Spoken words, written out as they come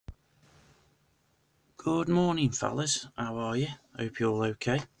Good morning, fellas. How are you? Hope you're all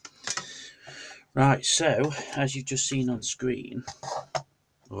okay. Right, so as you've just seen on screen,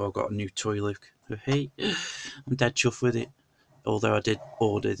 I've got a new toy, Luke. Hey, I'm dead chuffed with it. Although I did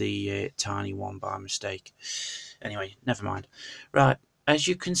order the tiny one by mistake. Anyway, never mind. Right, as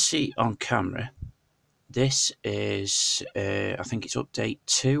you can see on camera, this is I think it's update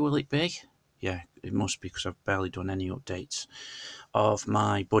 2. Will it be? Yeah, it must be because I've barely done any updates of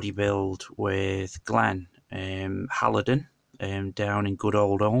my buddy build with Glen, Halidon, down in good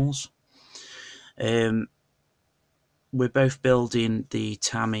old Alls. Um, we're both building the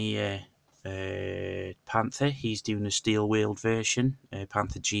Tamiya Panther. He's doing a steel wheeled version,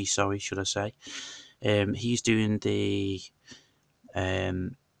 Panther G, sorry, should I say. He's doing the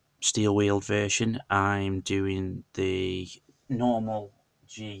um, steel wheeled version. I'm doing the normal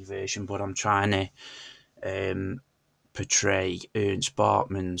G version, but I'm trying to portray Ernst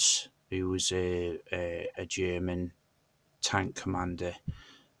Barkmann's, who was a German tank commander,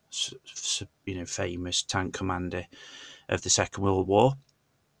 famous tank commander of the Second World War.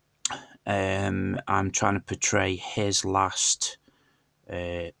 I'm trying to portray his last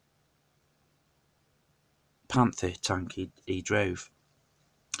uh, Panther tank he drove.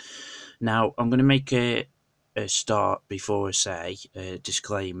 Now, I'm going to make a start before I say a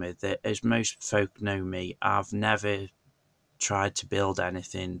disclaimer that, as most folk know me, I've never tried to build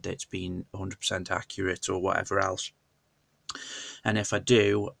anything that's been 100% accurate or whatever else. And if I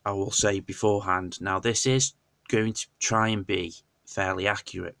do, I will say beforehand, now this is going to try and be fairly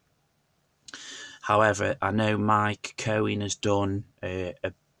accurate. However, I know Mike Cohen has done a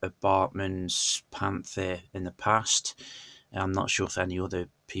Bartman's Panther in the past. I'm not sure if any other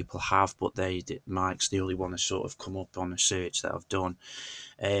people have, but Mike's the only one to sort of come up on a search that I've done.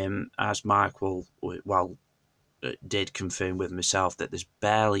 As Mike did confirm with myself that there's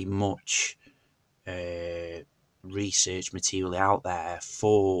barely much research material out there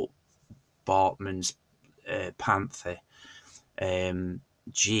for Bartman's Panther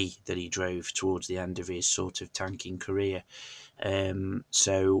G that he drove towards the end of his sort of tanking career.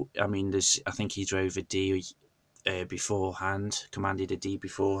 So I mean, I think he drove a D beforehand, commanded a D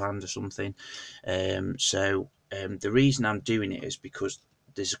beforehand or something. The reason I'm doing it is because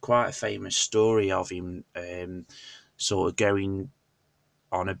there's quite a famous story of him sort of going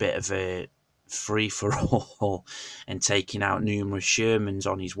on a bit of a free for all and taking out numerous Shermans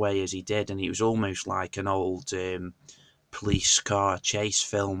on his way as he did, and it was almost like an old police car chase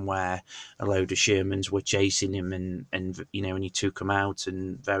film where a load of Shermans were chasing him and he took them out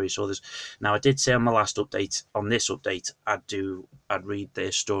and various others. Now, I did say on my last update, on this update, I'd read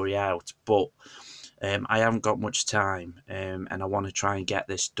their story out, but I haven't got much time, and I want to try and get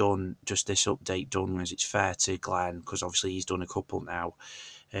this done, just this update done, as it's fair to Glen, because obviously he's done a couple now,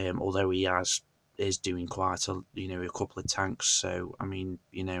 although he is doing quite a couple of tanks. So I mean,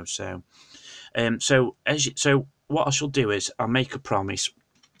 so what I shall do is I'll make a promise.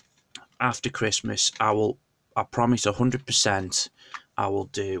 After Christmas, I promise 100% I will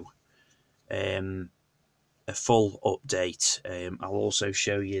do a full update. I'll also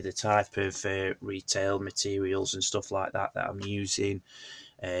show you the type of retail materials and stuff like that I'm using.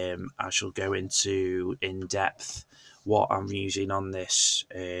 I shall go into in depth what I'm using on this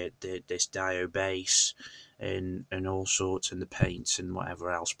this Dio base and all sorts, and the paints and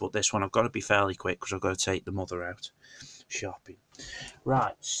whatever else. But this one I've got to be fairly quick because I've got to take the mother out shopping.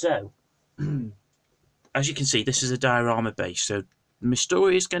 Right, so as you can see, this is a diorama base. So my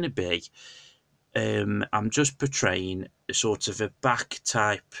story is going to be I'm just portraying a sort of a back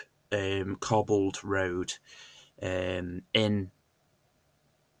type cobbled road in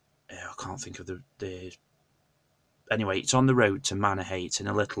I can't think of the anyway, it's on the road to Mannerheight in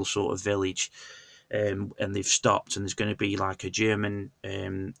a little sort of village, and they've stopped, and there's going to be like a German,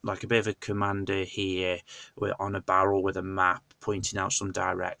 like a bit of a commander here on a barrel with a map pointing out some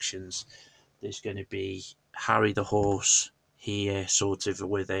directions. There's going to be Harry the horse here, sort of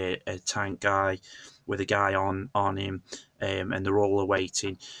with a tank guy, with a guy on him, and they're all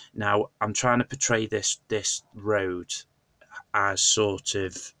awaiting. Now, I'm trying to portray this road as sort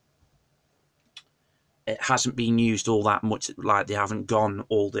of it hasn't been used all that much, like they haven't gone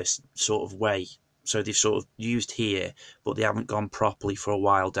all this sort of way. So they've sort of used here, but they haven't gone properly for a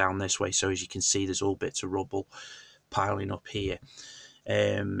while down this way. So as you can see, there's all bits of rubble piling up here.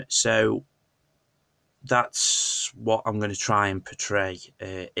 So that's what I'm going to try and portray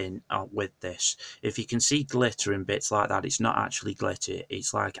in with this. If you can see glitter and bits like that, it's not actually glitter.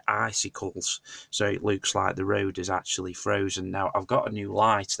 It's like icicles. So it looks like the road is actually frozen. Now, I've got a new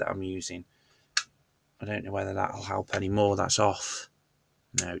light that I'm using. I don't know whether that'll help anymore. That's off.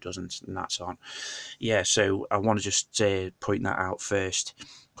 No, it doesn't, and that's on. Yeah, so I want to just point that out first,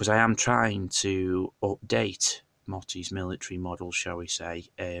 because I am trying to update Motty's military model, shall we say,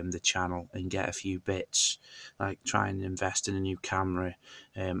 the channel, and get a few bits, like try and invest in a new camera,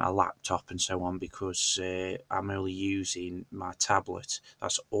 a laptop and so on, because I'm only using my tablet.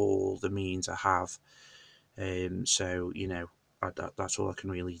 That's all the means I have. So, you know, that's all I can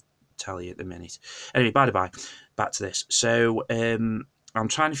really tell you at the minute. Anyway, by the by, back to this. So, I'm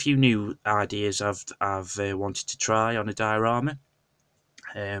trying a few new ideas I've wanted to try on a diorama.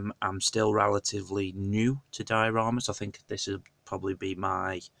 I'm still relatively new to dioramas. I think this will probably be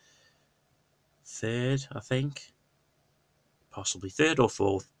my third, I think. Possibly third or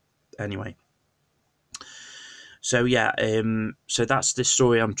fourth. Anyway. So yeah, so that's the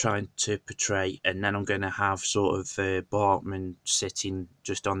story I'm trying to portray, and then I'm going to have sort of Barkmann sitting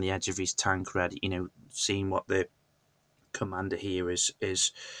just on the edge of his tank, ready, you know, seeing what the commander here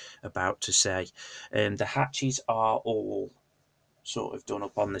is about to say. The hatches are all sort of done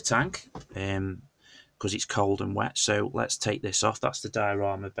up on the tank, because it's cold and wet. So let's take this off. That's the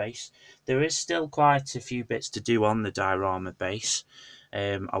diorama base. There is still quite a few bits to do on the diorama base.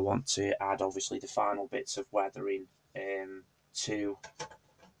 I want to add obviously the final bits of weathering to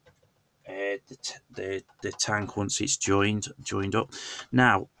the tank once it's joined up.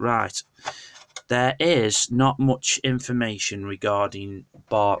 Now, right, there is not much information regarding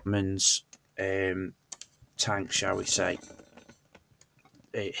Barkmann's tank, shall we say,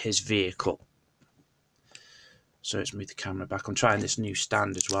 his vehicle. So let's move the camera back. I'm trying this new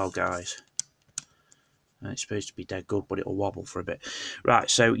stand as well, guys. And it's supposed to be dead good, but it'll wobble for a bit. Right,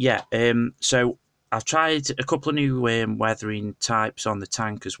 so yeah, so I've tried a couple of new weathering types on the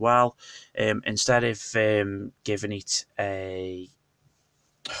tank as well. Instead of giving it a...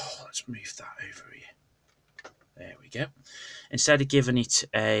 Oh, let's move that over here. There we go. Instead of giving it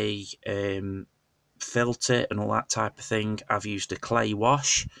a filter and all that type of thing, I've used a clay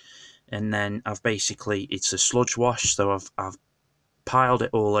wash. And then I've basically, it's a sludge wash, so I've piled it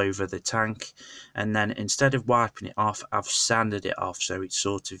all over the tank, and then instead of wiping it off, I've sanded it off, so it's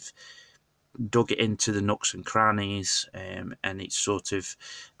sort of dug it into the nooks and crannies, and it's sort of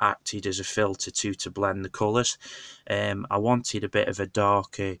acted as a filter to blend the colours. I wanted a bit of a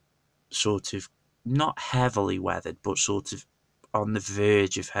darker, sort of not heavily weathered, but sort of on the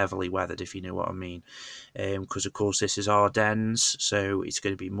verge of heavily weathered, if you know what I mean. Because of course this is Ardennes, so it's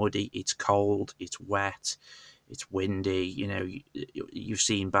going to be muddy, it's cold, it's wet, it's windy. You know, you've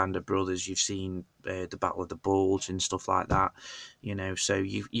seen Band of Brothers, you've seen the Battle of the Bulge and stuff like that. You know, so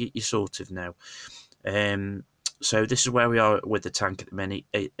you sort of know. So this is where we are with the tank at the minute.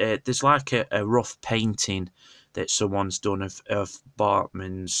 There's like a rough painting that someone's done of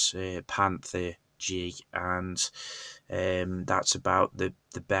Barkmann's Panther G, and that's about the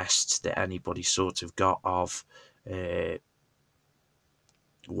best that anybody sort of got of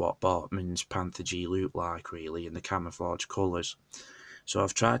what Barkmann's Panther G looked like, really, in the camouflage colours. So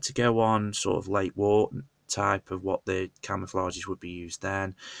I've tried to go on sort of late war type of what the camouflages would be used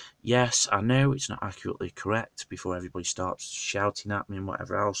then. Yes, I know it's not accurately correct before everybody starts shouting at me and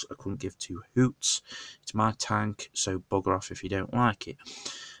whatever else. I couldn't give two hoots. It's my tank, so bugger off if you don't like it.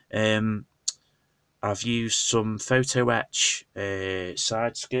 I've used some photo etch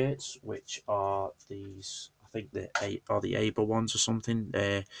side skirts, which are these, I think they are the Aber ones or something.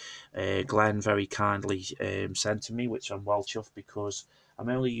 Glen very kindly sent to me, which I'm well chuffed, because I'm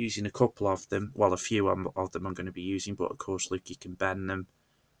only using a couple of them. Well, a few of them I'm going to be using, but of course, Luke, you can bend them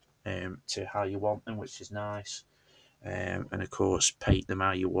to how you want them, which is nice. And of course, paint them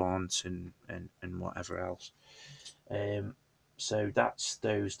how you want, and whatever else. So that's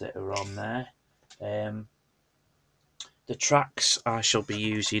those that are on there. The tracks I shall be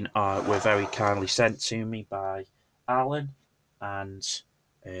using were very kindly sent to me by Alan, and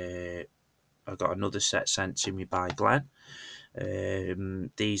I got another set sent to me by Glen.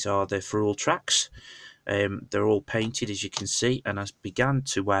 These are the ferrule tracks. They're all painted, as you can see, and I began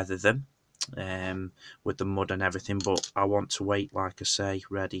to weather them with the mud and everything, but I want to wait, like I say,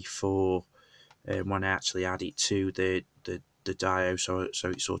 ready for when I actually add it to the dio, so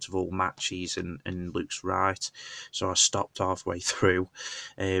it sort of all matches and looks right. So I stopped halfway through.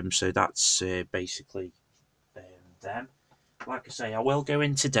 So that's basically them. Like I say, I will go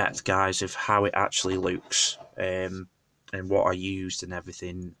into depth, guys, of how it actually looks, and what I used and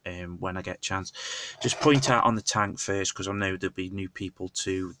everything when I get a chance. Just point out on the tank first, because I know there'll be new people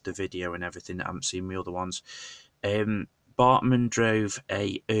to the video and everything that haven't seen my other ones. Barkmann drove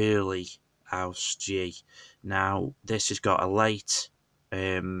a early Ausf G. Now this has got a late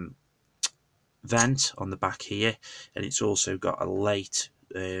vent on the back here, and it's also got a late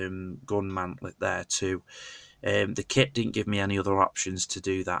gun mantlet there too. The kit didn't give me any other options to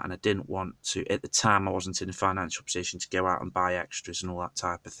do that, and I didn't want to, at the time I wasn't in a financial position to go out and buy extras and all that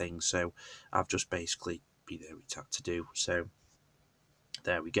type of thing, so I've just basically been there it's had to do. So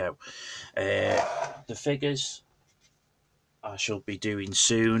there we go. The figures I shall be doing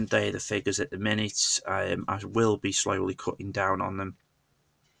soon. They're the figures at the minute. I will be slowly cutting down on them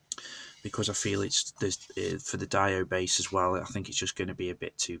because I feel it's for the Dio base as well. I think it's just going to be a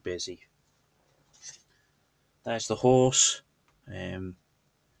bit too busy. There's the horse. There's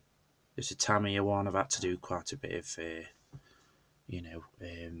a Tamiya one. I've had to do quite a bit of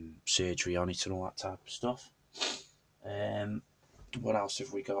surgery on it and all that type of stuff. What else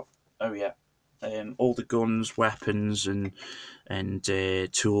have we got? Oh yeah, all the guns, weapons, and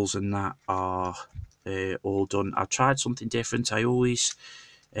tools and that are all done. I've tried something different. I always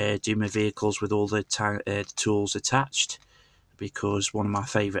do my vehicles with all the tools attached, because one of my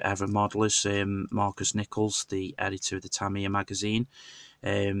favourite ever modelers, Marcus Nichols, the editor of the Tamiya magazine,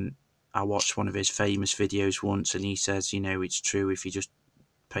 I watched one of his famous videos once, and he says, it's true, if you just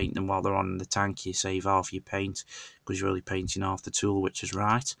paint them while they're on the tank, you save half your paint, because you're only painting half the tool, which is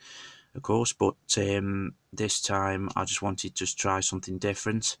right, of course. But this time I just wanted to just try something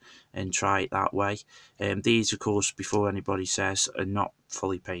different and try it that way. These, of course, before anybody says, are not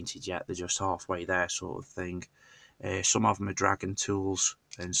fully painted yet. They're just halfway there, sort of thing. Some of them are dragon tools,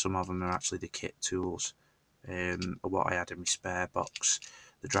 and some of them are actually the kit tools. What I had in my spare box,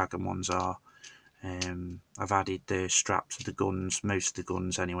 the dragon ones are. I've added the strap to the guns, most of the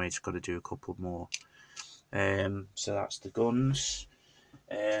guns anyway. Just got to do a couple more. So that's the guns.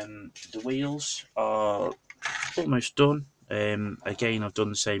 The wheels are almost done. Again, I've done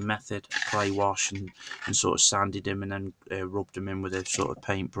the same method: clay wash and sort of sanded them, and then rubbed them in with a sort of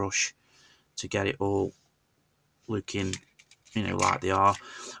paintbrush to get it all looking, like they are.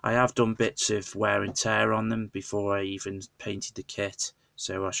 I have done bits of wear and tear on them before I even painted the kit,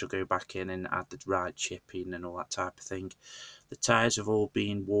 so I shall go back in and add the right chipping and all that type of thing. The tyres have all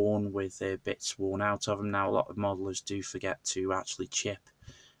been worn with bits worn out of them. Now, a lot of modelers do forget to actually chip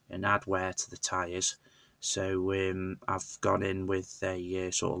and add wear to the tyres, so I've gone in with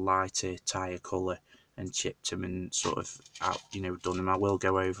a sort of lighter tyre colour and chipped them and sort of done them. I will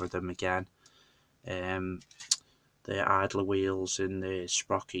go over them again. The idler wheels and the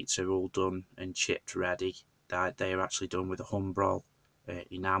sprockets are all done and chipped ready. They are actually done with a Humbrol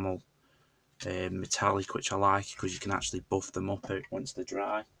enamel metallic, which I like because you can actually buff them up once they're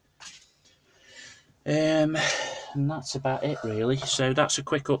dry. And that's about it, really. So that's a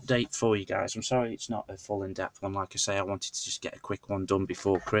quick update for you guys. I'm sorry it's not a full in-depth one. Like I say, I wanted to just get a quick one done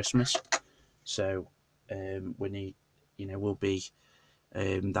before Christmas. So we need, we'll be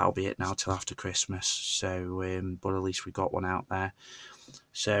that'll be it now till after Christmas. So, but at least we got one out there.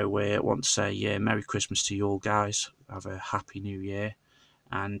 So I want to say Merry Christmas to you all, guys. Have a Happy New Year,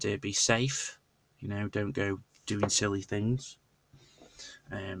 and be safe. Don't go doing silly things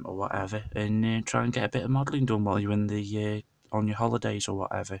or whatever, and try and get a bit of modelling done while you're in the on your holidays or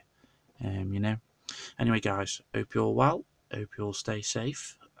whatever. Anyway, guys, hope you're all well. Hope you all stay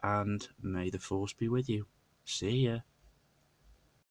safe, and may the force be with you. See ya.